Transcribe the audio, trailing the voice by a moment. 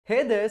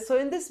Hey there, so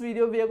in this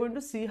video we are going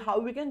to see how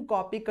we can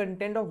copy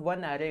content of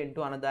one array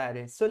into another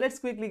array. So let's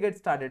quickly get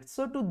started.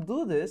 So to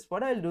do this,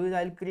 what I'll do is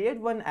I'll create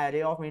one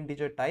array of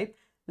integer type.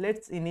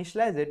 Let's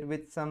initialize it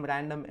with some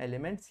random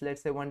elements,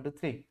 let's say 1 to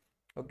 3.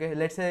 Okay,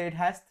 let's say it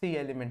has 3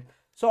 elements.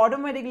 So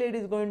automatically it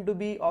is going to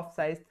be of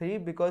size 3,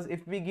 because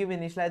if we give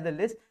initialize the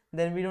list,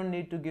 then we don't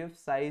need to give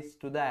size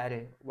to the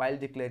array while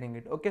declaring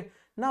it. Okay,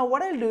 now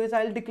what I'll do is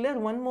I'll declare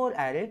one more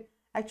array.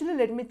 Actually,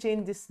 let me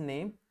change this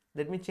name.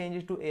 Let me change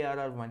it to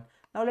ARR1.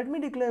 Now let me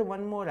declare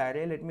one more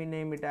array. Let me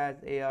name it as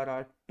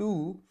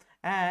ARR2,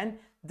 and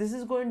this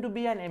is going to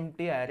be an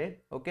empty array.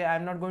 Okay,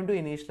 I'm not going to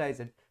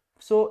initialize it.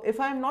 So if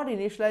I'm not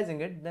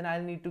initializing it, then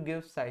I'll need to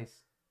give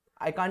size.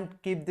 I can't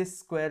keep this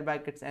square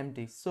brackets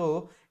empty.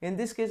 So in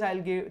this case, I'll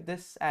give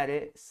this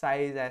array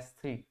size as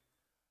 3.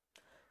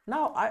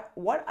 Now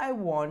what I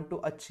want to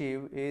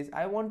achieve is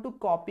I want to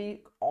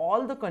copy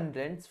all the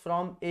contents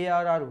from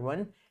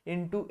ARR1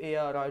 into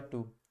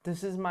ARR2.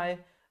 This is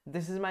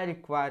my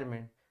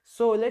requirement.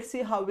 So let's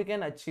see how we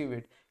can achieve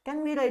it.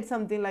 Can we write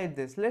something like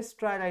this? Let's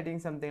try writing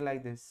something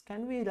like this.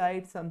 Can we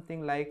write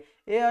something like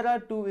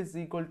ARR2 is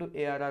equal to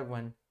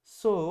ARR1?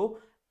 So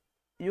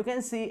you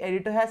can see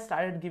editor has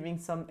started giving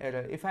some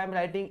error. If I'm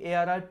writing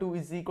ARR2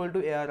 is equal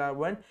to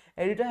ARR1,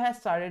 editor has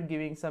started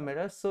giving some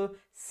error. So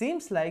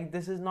seems like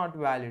this is not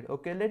valid.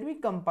 Okay, let me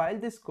compile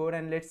this code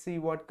and let's see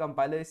what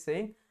compiler is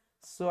saying.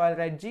 So I'll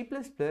write G++.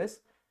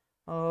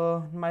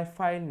 My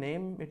file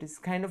name, it is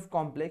kind of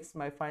complex.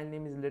 My file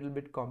name is a little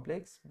bit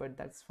complex, but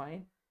that's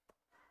fine.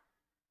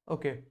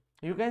 Okay,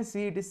 you can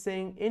see it is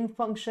saying in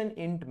function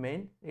int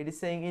main. It is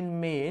saying in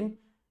main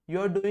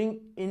you're doing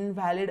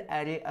invalid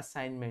array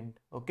assignment.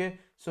 Okay,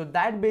 so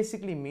that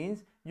basically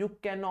means you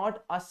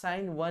cannot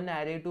assign one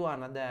array to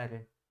another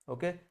array.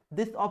 Okay,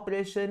 this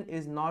operation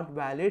is not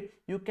valid.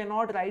 You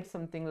cannot write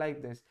something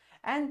like this.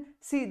 And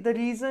see, the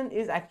reason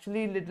is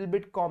actually a little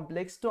bit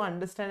complex to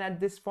understand at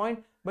this point,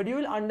 but you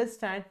will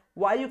understand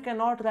why you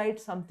cannot write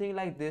something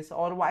like this,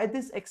 or why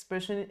this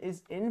expression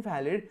is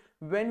invalid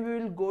when we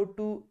will go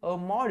to a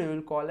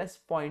module called as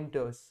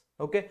pointers.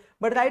 Okay,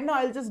 but right now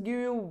I'll just give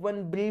you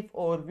one brief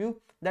overview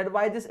that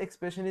why this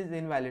expression is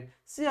invalid.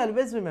 See,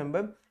 always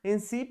remember, in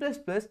C++,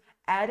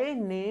 array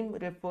name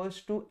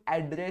refers to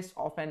address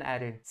of an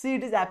array. See,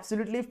 it is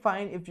absolutely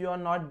fine if you are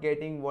not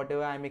getting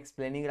whatever I'm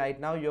explaining right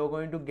now. You're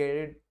going to get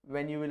it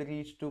when you will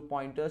reach to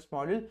pointers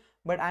module,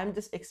 but I'm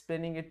just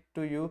explaining it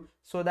to you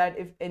so that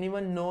if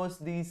anyone knows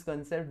these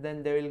concepts,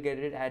 then they will get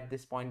it at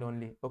this point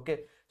only.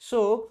 Okay,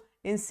 so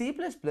in C++,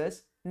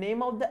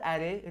 name of the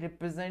array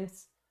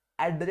represents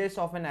address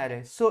of an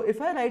array. So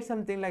if I write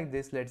something like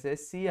this, let's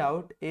say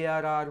cout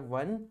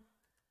ARR1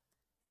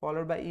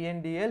 followed by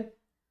ENDL,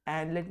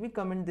 and let me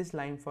comment this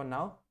line for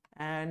now,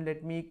 and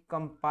let me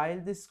compile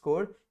this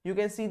code. You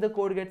can see the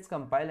code gets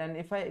compiled, and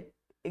if I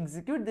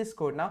execute this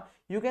code now,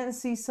 you can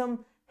see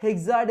some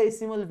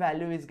hexadecimal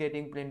value is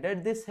getting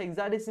printed. This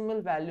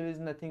hexadecimal value is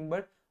nothing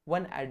but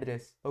one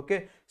address.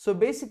 Okay, so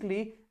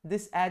basically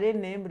this array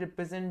name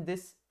represents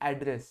this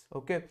address.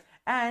 Okay,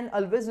 and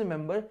always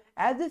remember,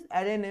 as this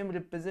array name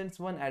represents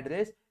one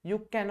address,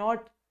 you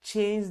cannot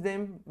change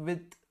them with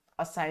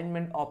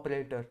assignment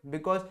operator,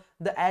 because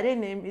the array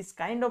name is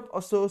kind of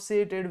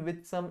associated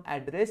with some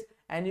address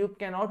and you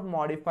cannot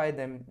modify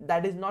them.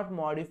 That is not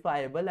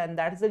modifiable, and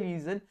that's the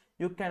reason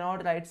you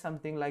cannot write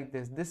something like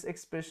this. This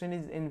expression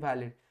is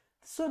invalid.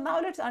 So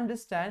now let's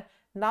understand.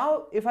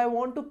 Now if I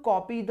want to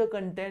copy the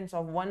contents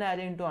of one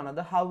array into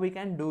another, how we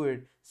can do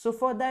it. So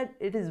for that,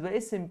 it is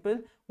very simple.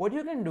 What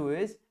you can do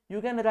is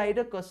you can write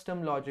a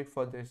custom logic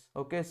for this.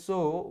 Okay,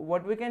 so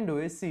what we can do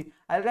is, see,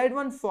 I'll write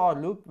one for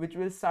loop which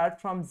will start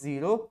from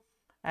 0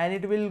 and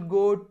it will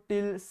go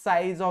till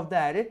size of the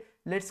array.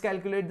 Let's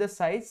calculate the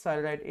size. So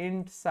I'll write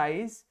int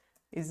size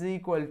is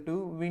equal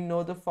to, we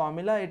know the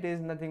formula, it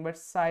is nothing but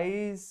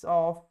size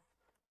of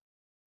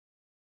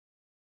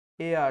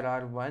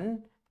ARR1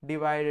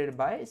 divided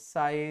by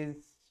size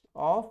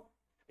of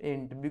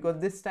int, because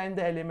this time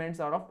the elements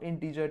are of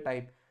integer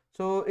type.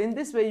 So in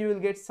this way you will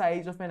get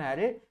size of an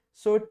array.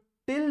 So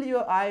till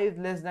your I is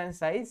less than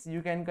size,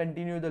 you can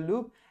continue the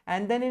loop,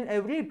 and then in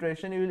every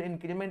iteration you will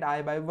increment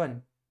I by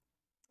 1.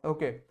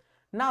 Okay,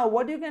 now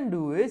what you can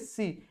do is,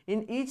 see,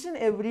 in each and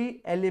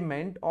every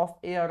element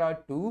of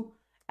ARR2,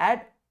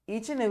 at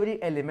each and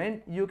every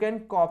element you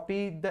can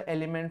copy the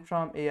element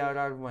from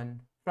ARR1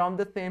 from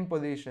the same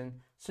position.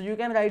 So you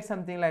can write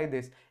something like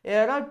this: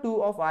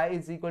 ARR2 of I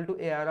is equal to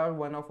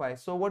ARR1 of I.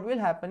 So what will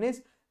happen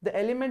is, the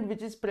element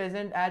which is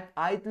present at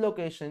ith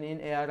location in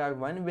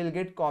ARR1 will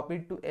get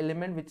copied to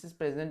element which is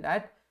present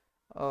at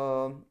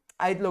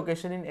ith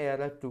location in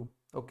ARR2.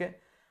 Okay,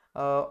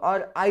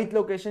 or ith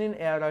location in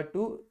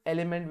ARR2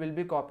 element will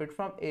be copied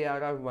from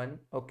ARR1.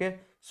 Okay,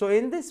 so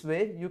in this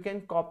way you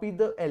can copy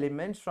the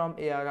elements from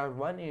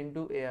ARR1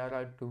 into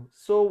ARR2.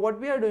 So what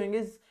we are doing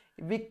is,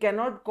 we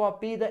cannot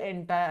copy the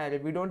entire array.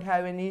 We don't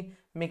have any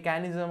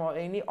mechanism or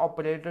any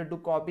operator to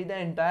copy the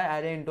entire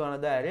array into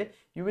another array.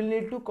 You will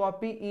need to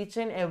copy each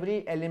and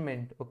every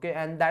element. Okay,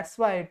 and that's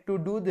why to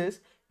do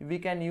this we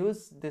can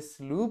use this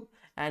loop,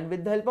 and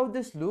with the help of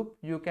this loop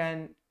you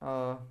can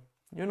uh,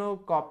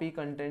 copy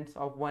contents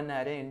of one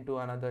array into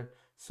another.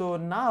 So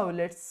now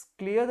let's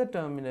clear the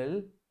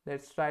terminal.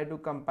 Let's try to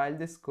compile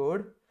this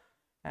code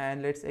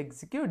and let's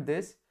execute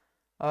this.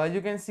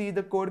 You can see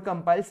the code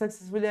compiles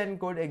successfully and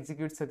code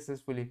executes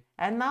successfully.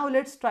 And now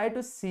let's try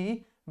to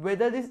see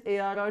whether this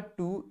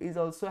ARR2 is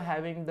also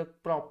having the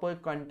proper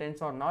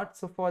contents or not.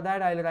 So for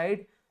that I'll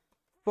write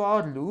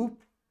for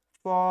loop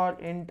for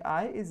int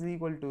I is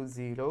equal to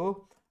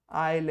 0,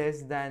 I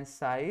less than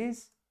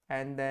size,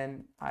 and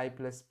then I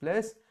plus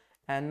plus.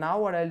 And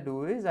now what I'll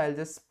do is I'll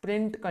just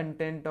print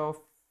content of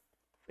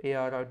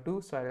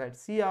ARR2. So I'll write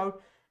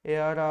cout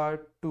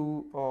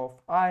ARR2 of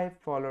I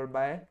followed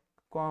by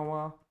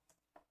comma,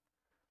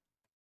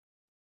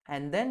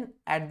 and then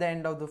at the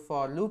end of the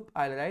for loop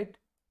I'll write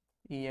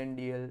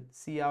endl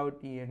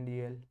cout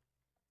endl.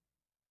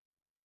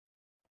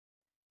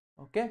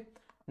 Okay,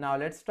 now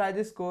let's try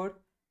this code.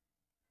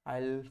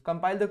 I'll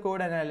compile the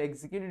code and I'll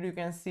execute it. You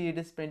can see it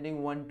is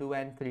printing 1, 2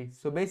 and 3.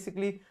 So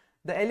basically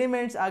the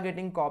elements are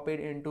getting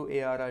copied into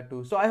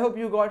ARR2. So I hope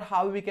you got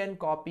how we can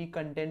copy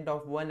content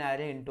of one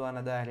array into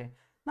another array.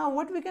 Now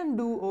what we can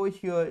do over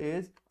here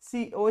is,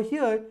 see over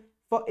here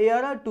for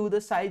ARR2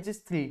 the size is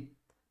 3.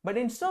 But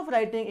instead of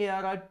writing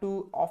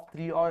ARR2 of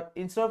 3, or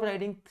instead of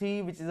writing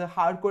 3 which is a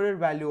hard-coded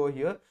value over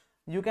here,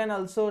 you can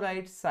also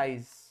write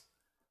size.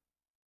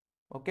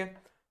 Okay.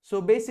 So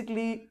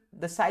basically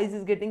the size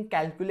is getting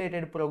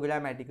calculated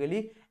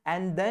programmatically,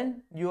 and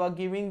then you are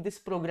giving this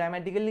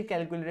programmatically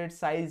calculated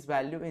size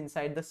value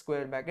inside the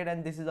square bracket,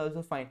 and this is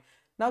also fine.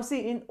 Now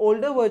see, in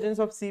older versions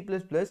of C++,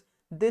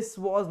 this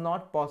was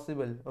not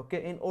possible.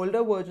 Okay, in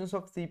older versions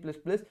of C++,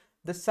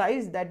 the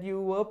size that you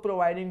were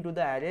providing to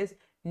the arrays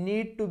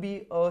need to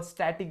be a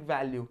static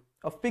value,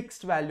 a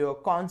fixed value, a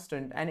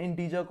constant, an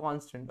integer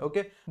constant.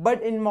 Okay,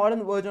 but in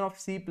modern version of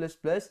C++,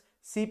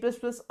 C++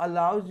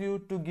 allows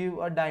you to give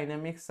a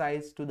dynamic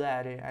size to the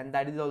array, and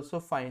that is also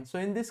fine. So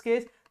in this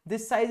case,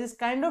 this size is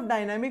kind of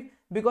dynamic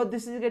because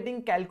this is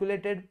getting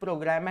calculated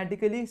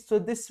programmatically. So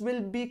this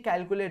will be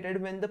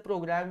calculated when the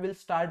program will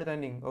start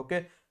running.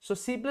 Okay, so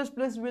C++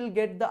 will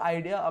get the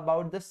idea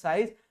about the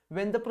size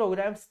when the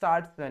program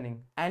starts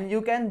running, and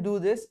you can do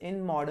this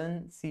in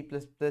modern C++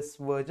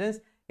 versions.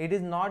 It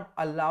is not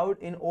allowed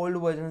in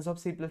old versions of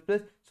C++.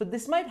 So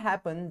this might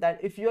happen that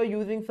if you are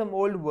using some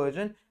old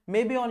version,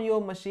 maybe on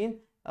your machine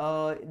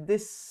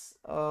this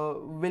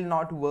will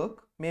not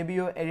work. Maybe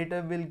your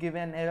editor will give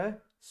an error.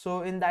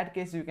 So in that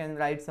case you can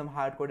write some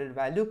hard-coded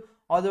value.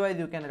 Otherwise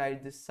you can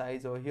write this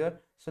size over here.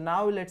 So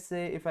now let's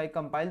say if I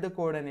compile the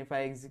code and if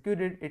I execute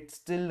it, it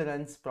still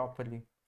runs properly.